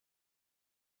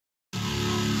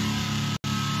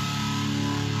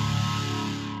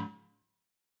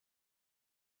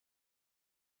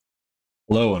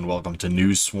Hello and welcome to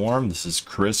News Swarm. This is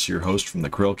Chris, your host from the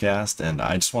CHRILLCAST, and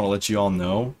I just want to let you all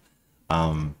know,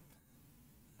 I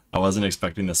wasn't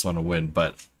expecting this one to win,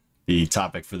 but the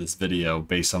topic for this video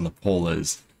based on the poll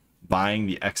is buying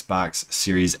the Xbox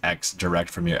Series X direct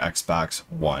from your Xbox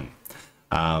One.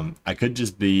 I could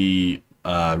just be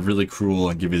really cruel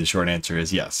and give you the short answer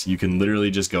is yes. You can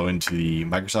literally just go into the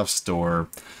Microsoft Store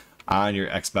on your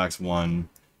Xbox One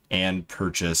and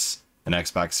purchase an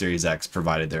Xbox Series X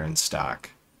provided they're in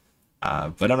stock.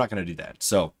 But I'm not going to do that.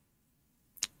 So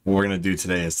what we're going to do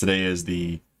today is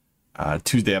the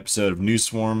Tuesday episode of News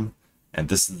Swarm, and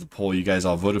this is the poll you guys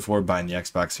all voted for, buying the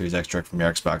Xbox Series X direct from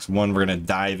your Xbox One. We're going to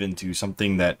dive into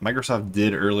something that Microsoft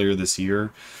did earlier this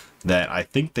year that I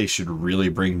think they should really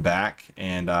bring back,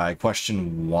 and I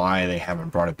question why they haven't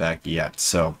brought it back yet.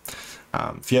 So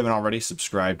if you haven't already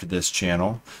subscribed to this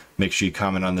channel, make sure you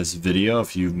comment on this video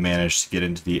if you've managed to get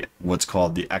into the what's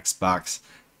called the Xbox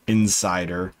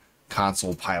Insider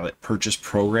Console Pilot Purchase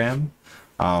Program,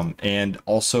 and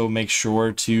also make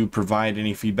sure to provide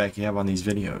any feedback you have on these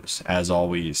videos. As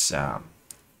always,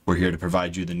 we're here to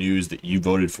provide you the news that you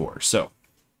voted for. So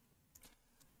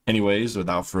anyways,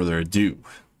 without further ado,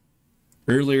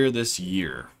 earlier this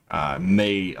year,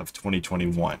 May of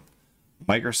 2021,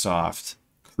 Microsoft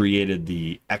created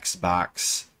the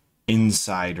Xbox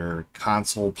Insider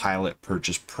Console Pilot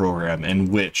Purchase Program, in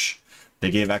which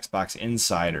they gave Xbox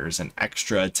insiders an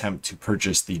extra attempt to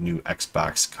purchase the new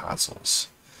Xbox consoles.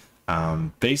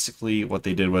 Basically, what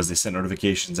they did was they sent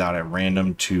notifications out at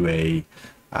random to a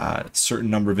certain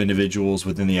number of individuals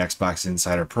within the Xbox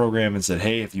Insider program and said,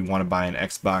 hey, if you want to buy an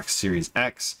Xbox Series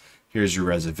X, here's your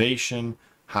reservation.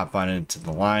 Hop on into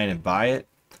the line and buy it.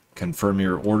 Confirm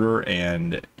your order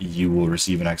and you will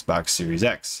receive an Xbox Series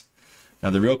X. Now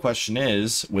the real question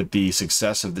is, with the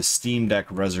success of the Steam Deck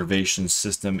reservation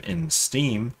system in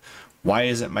Steam, why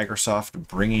isn't Microsoft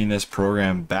bringing this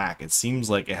program back? It seems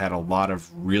like it had a lot of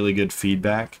really good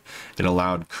feedback. It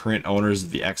allowed current owners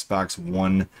of the Xbox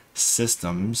One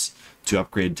systems to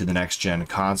upgrade to the next gen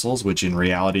consoles, which in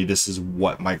reality, this is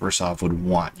what Microsoft would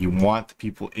want. You want the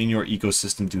people in your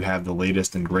ecosystem to have the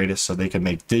latest and greatest so they can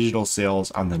make digital sales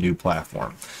on the new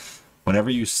platform. Whenever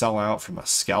you sell out from a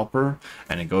scalper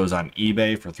and it goes on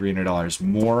eBay for $300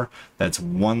 more, that's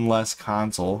one less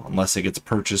console, unless it gets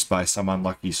purchased by some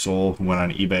unlucky soul who went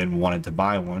on eBay and wanted to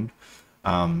buy one.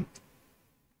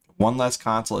 One less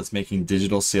console is making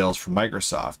digital sales for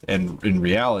Microsoft, and in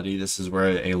reality, this is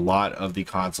where a lot of the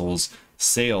console's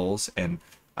sales and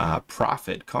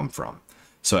profit come from.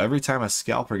 So every time a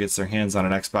scalper gets their hands on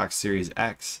an Xbox Series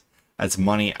X, that's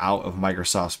money out of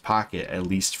Microsoft's pocket, at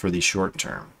least for the short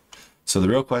term. So the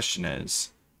real question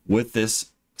is, with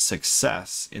this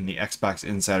success in the Xbox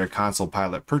Insider Console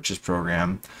Pilot Purchase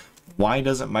Program, why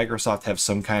doesn't Microsoft have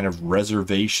some kind of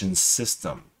reservation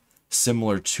system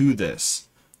similar to this,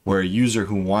 where a user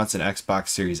who wants an Xbox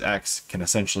Series X can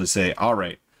essentially say, all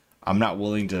right, I'm not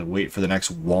willing to wait for the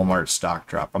next Walmart stock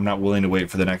drop. I'm not willing to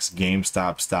wait for the next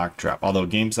GameStop stock drop. Although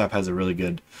GameStop has a really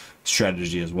good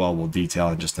strategy as well, we'll detail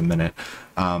in just a minute.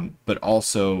 But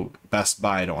also Best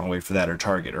Buy, I don't want to wait for that, or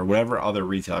Target, or whatever other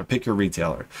retailer. Pick your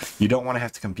retailer. You don't want to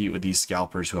have to compete with these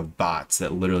scalpers who have bots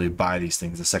that literally buy these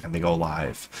things the second they go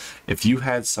live. If you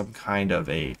had some kind of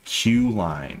a queue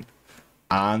line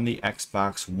on the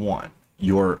Xbox One,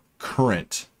 your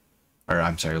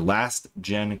last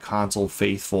gen console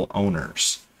faithful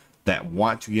owners that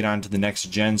want to get onto the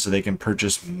next gen so they can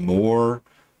purchase more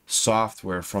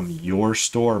software from your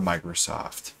store,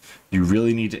 Microsoft, you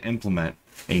really need to implement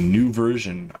a new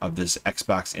version of this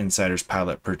Xbox Insiders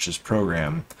Pilot Purchase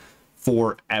Program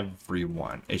for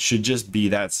everyone. It should just be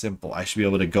that simple. I should be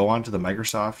able to go onto the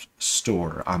Microsoft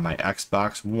Store on my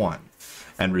Xbox One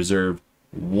and reserve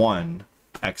one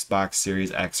Xbox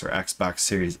Series X or Xbox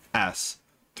Series S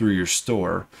through your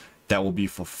store that will be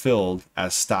fulfilled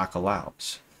as stock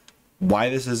allows. Why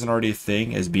this isn't already a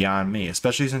thing is beyond me,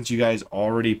 especially since you guys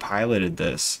already piloted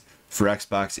this for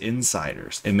Xbox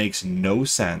Insiders. It makes no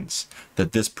sense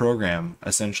that this program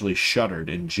essentially shuttered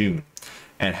in June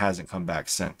and hasn't come back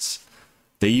since.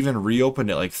 They even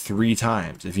reopened it like 3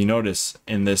 times. If you notice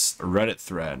in this Reddit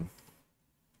thread,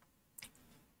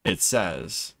 it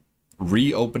says,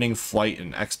 reopening flight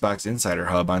in Xbox Insider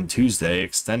Hub on Tuesday,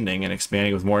 extending and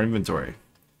expanding with more inventory.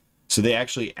 So they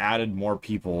actually added more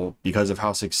people because of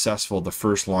how successful the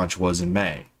first launch was in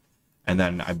May. And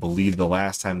then I believe the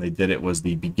last time they did it was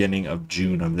the beginning of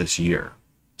June of this year.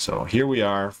 So here we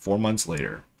are 4 months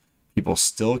later. People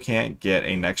still can't get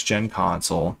a next-gen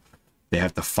console. They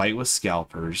have to fight with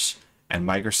scalpers, and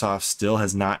Microsoft still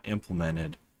has not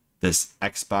implemented this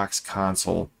Xbox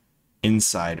console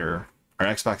insider our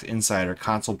Xbox Insider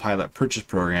Console Pilot Purchase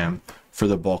Program for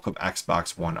the bulk of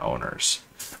Xbox One owners.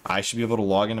 I should be able to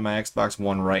log into my Xbox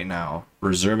One right now,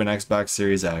 reserve an Xbox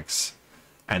Series X,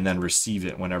 and then receive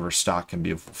it whenever stock can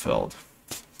be fulfilled.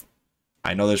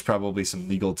 I know there's probably some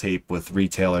legal tape with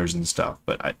retailers and stuff,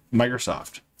 but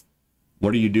Microsoft,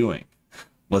 what are you doing?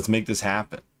 Let's make this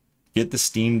happen. Get the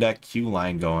Steam Deck queue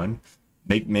line going.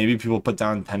 Maybe people put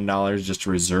down $10 just to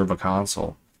reserve a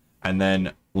console, and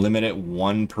then limit it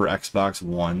one per Xbox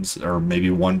Ones, or maybe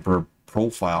one per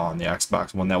profile on the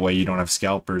Xbox One. That way you don't have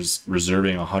scalpers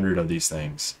reserving 100 of these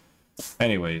things.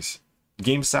 Anyways,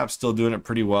 GameStop's still doing it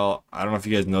pretty well. I don't know if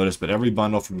you guys noticed, but every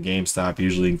bundle from GameStop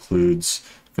usually includes,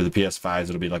 for the PS5s,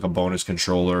 it'll be like a bonus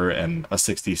controller and a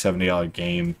 $60, $70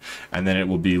 game, and then it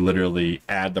will be literally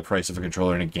add the price of a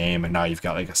controller in a game, and now you've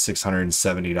got like a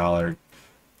 $670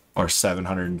 or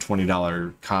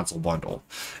 $720 console bundle.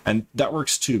 And that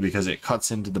works too, because it cuts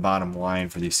into the bottom line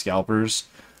for these scalpers.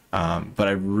 But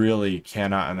I really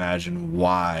cannot imagine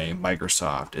why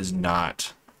Microsoft is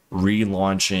not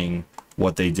relaunching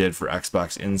what they did for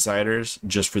Xbox Insiders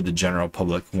just for the general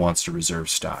public who wants to reserve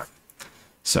stock.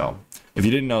 So if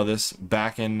you didn't know this,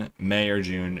 back in May or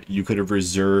June, you could have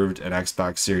reserved an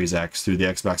Xbox Series X through the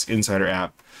Xbox Insider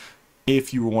app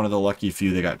if you were one of the lucky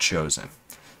few that got chosen.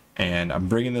 And I'm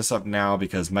bringing this up now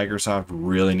because Microsoft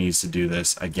really needs to do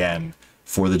this again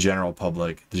for the general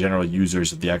public, the general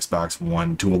users of the Xbox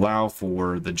One, to allow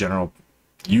for the general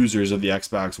users of the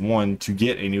Xbox One to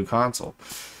get a new console.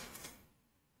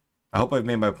 I hope I've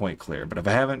made my point clear, but if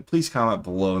I haven't, please comment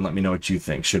below and let me know what you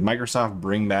think. Should Microsoft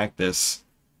bring back this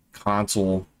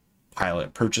console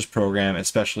pilot purchase program,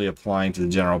 especially applying to the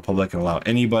general public, and allow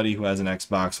anybody who has an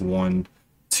Xbox One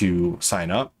to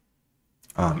sign up?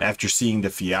 After seeing the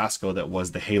fiasco that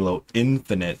was the Halo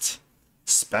Infinite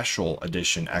Special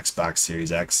Edition Xbox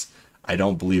Series X, I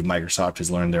don't believe Microsoft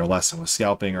has learned their lesson with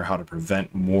scalping, or how to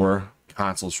prevent more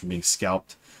consoles from being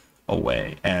scalped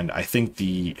away. And I think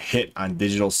the hit on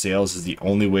digital sales is the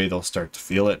only way they'll start to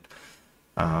feel it.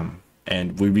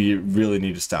 And we really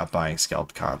need to stop buying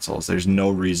scalped consoles. There's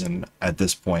no reason at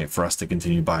this point for us to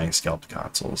continue buying scalped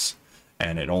consoles.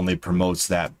 And it only promotes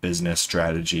that business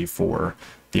strategy for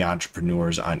the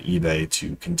entrepreneurs on eBay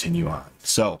to continue on.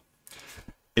 So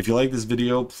if you like this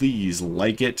video, please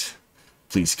like it.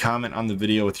 Please comment on the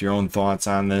video with your own thoughts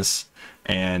on this,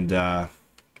 and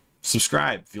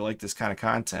subscribe if you like this kind of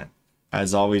content.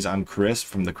 As always, I'm Chris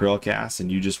from the CHRILLCAST, and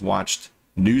you just watched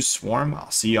News Swarm. I'll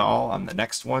see y'all on the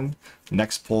next one. The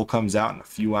next poll comes out in a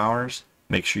few hours.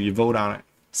 Make sure you vote on it.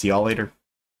 See y'all later.